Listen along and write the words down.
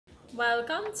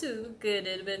Welcome to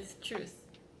Girded with Truth.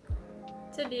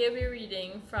 Today we're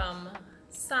reading from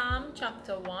Psalm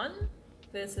chapter 1,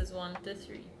 verses 1 to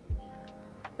 3.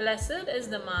 Blessed is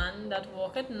the man that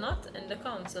walketh not in the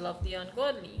counsel of the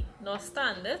ungodly, nor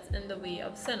standeth in the way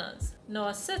of sinners,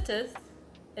 nor sitteth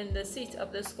in the seat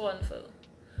of the scornful.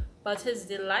 But his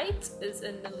delight is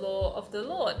in the law of the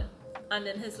Lord, and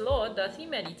in his law doth he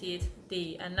meditate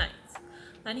day and night.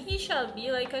 And he shall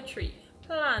be like a tree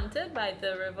planted by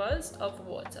the rivers of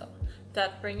water,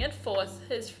 that bringeth forth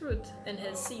his fruit in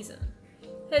his season.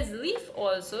 His leaf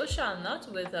also shall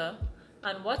not wither,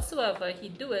 and whatsoever he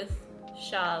doeth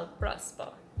shall prosper.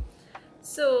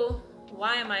 So,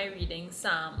 why am I reading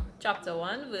Psalm chapter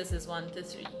 1, verses 1 to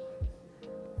 3?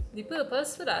 The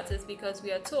purpose for that is because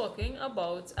we are talking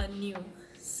about a new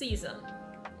season.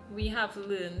 We have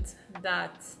learned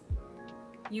that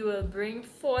you will bring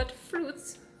forth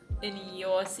fruit in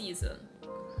your season.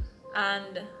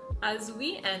 And as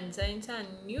we enter into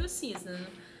a new season,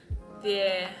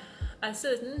 there are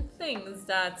certain things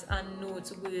that are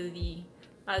noteworthy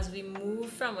as we move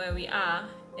from where we are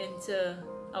into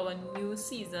our new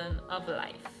season of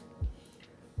life.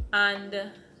 And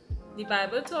the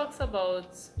Bible talks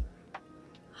about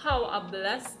how a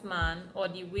blessed man, or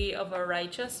the way of a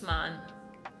righteous man,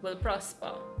 will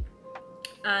prosper.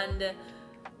 And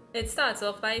it starts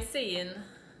off by saying,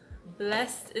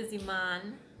 blessed is the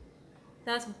man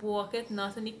that walketh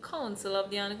not in the counsel of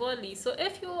the ungodly. So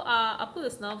if you are a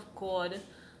person of God,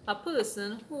 a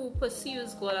person who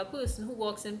pursues God, a person who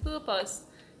walks in purpose,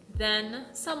 then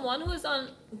someone who is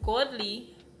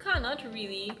ungodly cannot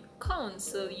really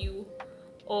counsel you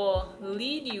or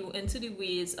lead you into the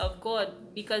ways of God,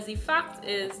 because the fact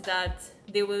is that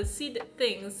they will see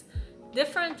things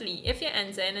differently. If you're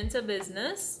entering into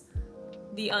business,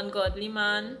 the ungodly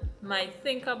man might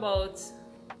think about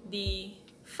the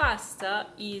faster,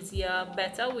 easier,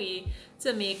 better way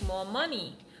to make more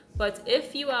money. But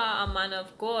if you are a man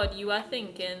of God, you are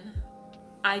thinking,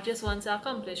 I just want to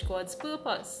accomplish God's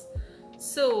purpose.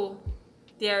 So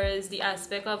there is the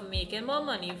aspect of making more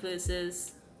money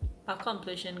versus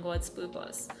accomplishing God's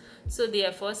purpose. So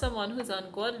therefore, someone who's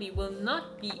ungodly will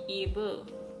not be able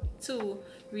to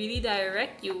really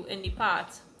direct you in the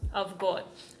path of God.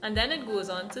 And then it goes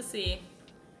on to say,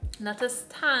 not to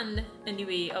stand in the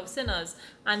way of sinners.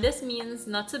 And this means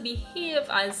not to behave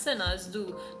as sinners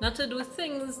do, not to do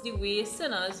things the way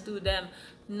sinners do them,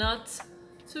 not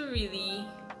to really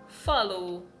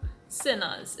follow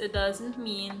sinners. It doesn't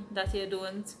mean that you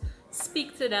don't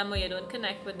speak to them, or you don't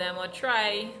connect with them, or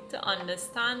try to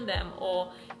understand them,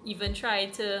 or even try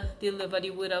to deliver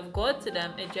the word of God to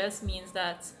them. It just means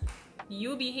that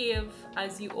you behave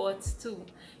as you ought to.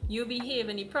 You behave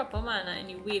in the proper manner, in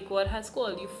the way God has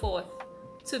called you forth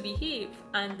to behave.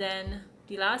 And then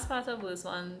the last part of verse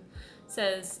 1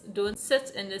 says, don't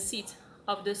sit in the seat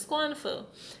of the scornful.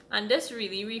 And this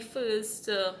really refers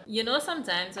to,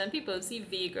 sometimes when people see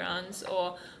vagrants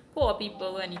or poor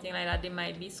people or anything like that, they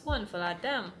might be scornful at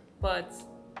them. But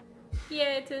here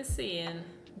it is saying,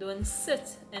 don't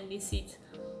sit in the seat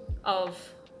of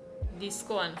the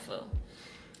scornful.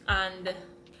 And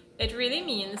it really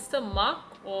means to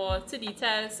mock or to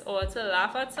detest or to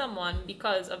laugh at someone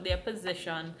because of their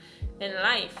position in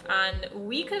life. And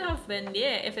we could have been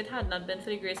there if it had not been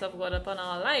for the grace of God upon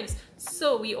our lives.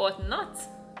 So we ought not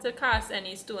to cast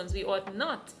any stones. We ought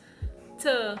not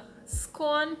to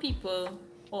scorn people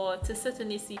or to sit in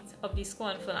the seat of the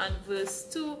scornful. And verse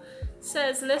 2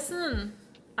 says, listen,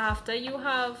 after you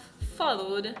have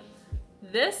followed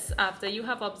this, after you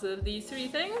have observed these three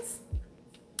things,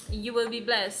 you will be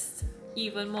blessed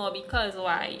even more. Because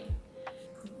why?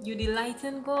 You delight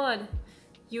in God.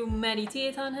 You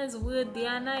meditate on his word day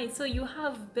and night. So you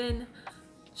have been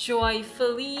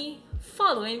joyfully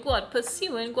following God,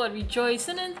 pursuing God,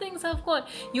 rejoicing in things of God.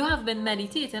 You have been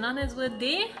meditating on his word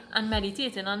day and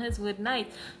meditating on his word night.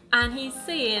 And he's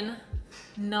saying,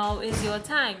 now is your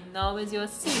time. Now is your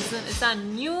season. It's a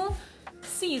new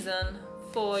season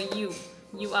for you.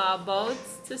 You are about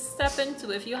to step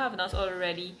into, if you have not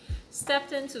already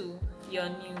stepped into, your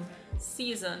new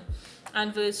season.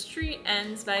 And verse 3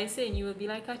 ends by saying, you will be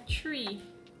like a tree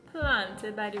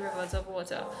planted by the rivers of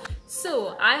water.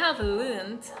 So I have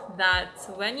learned that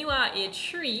when you are a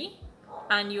tree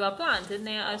and you are planted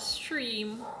near a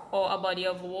stream or a body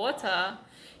of water,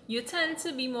 you tend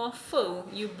to be more full.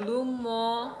 You bloom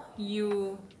more.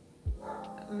 You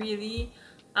really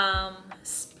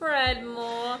spread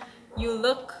more. You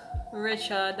look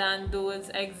richer than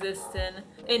those existing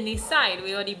in the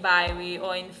sideway or the byway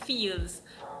or in fields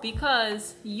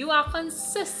because you are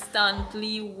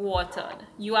consistently watered,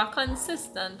 you are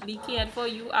consistently cared for,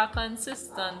 you are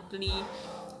consistently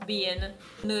being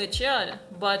nurtured.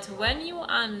 But when you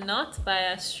are not by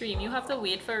a stream, you have to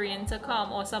wait for rain to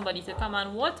come or somebody to come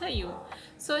and water you.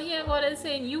 So here God is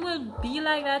saying you will be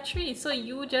like that tree. So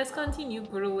you just continue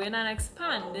growing and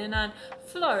expanding and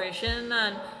flourishing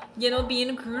and, you know,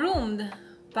 being groomed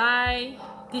by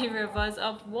the rivers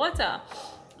of water.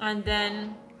 And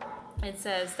then it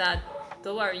says that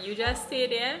don't worry, you just stay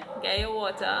there, get your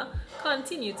water,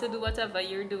 continue to do whatever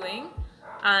you're doing,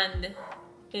 and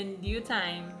in due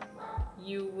time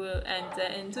you will enter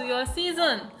into your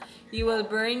season. You will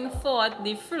bring forth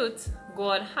the fruit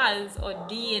God has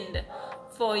ordained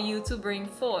for you to bring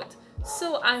forth.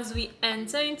 So as we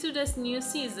enter into this new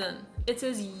season, it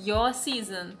is your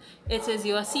season. It is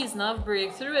your season of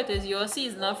breakthrough. It is your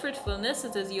season of fruitfulness.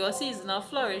 It is your season of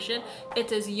flourishing.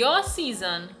 It is your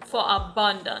season for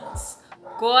abundance.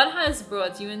 God has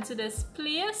brought you into this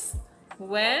place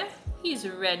where He's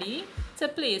ready to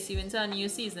place you into a new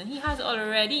season. He has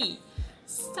already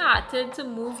started to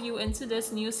move you into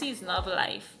this new season of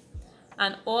life.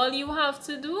 And all you have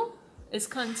to do is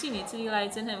continue to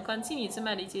delight in Him, continue to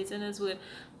meditate in His word.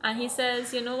 And He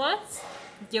says, you know what?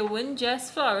 You wouldn't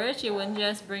just flourish, you wouldn't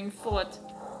just bring forth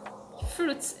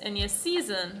fruits in your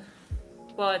season,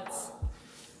 but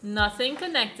nothing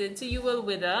connected to you will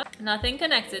wither, nothing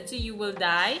connected to you will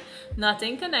die,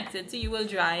 nothing connected to you will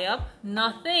dry up,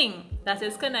 nothing that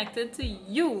is connected to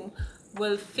you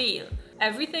will fail.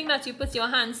 Everything that you put your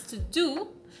hands to do,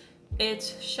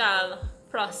 it shall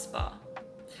prosper.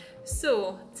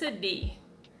 So today,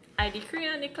 I decree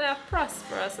and declare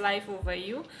prosperous life over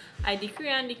you. I decree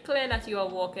and declare that you are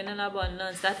walking in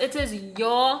abundance, that it is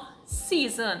your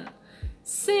season.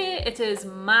 Say it is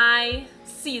my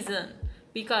season,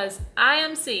 because I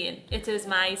am saying it is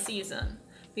my season,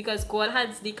 because God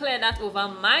has declared that over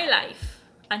my life,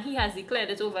 and He has declared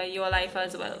it over your life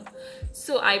as well.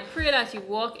 So I pray that you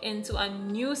walk into a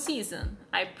new season.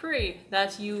 I pray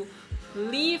that you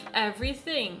leave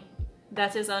everything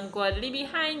that is ungodly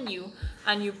behind you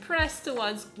and you press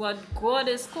towards what God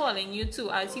is calling you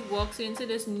to as He walks you into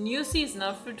this new season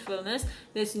of fruitfulness,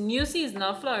 this new season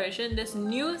of flourishing, this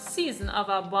new season of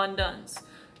abundance.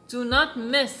 Do not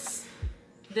miss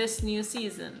this new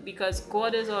season, because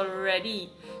God is already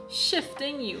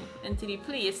shifting you into the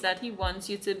place that He wants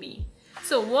you to be.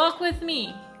 So walk with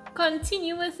me,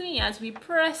 continue with me as we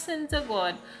press into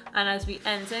God and as we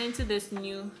enter into this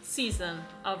new season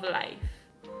of life.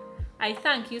 I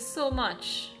thank you so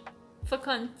much for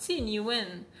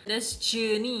continuing this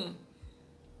journey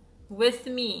with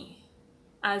me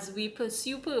as we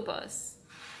pursue purpose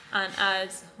and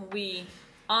as we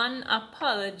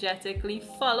unapologetically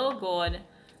follow God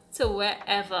to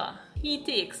wherever He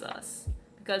takes us,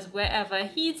 because wherever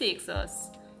He takes us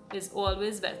is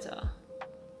always better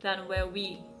than where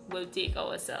we will take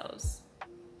ourselves.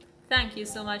 Thank you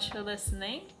so much for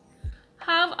listening.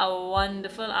 Have a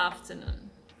wonderful afternoon.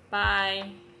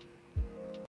 Bye.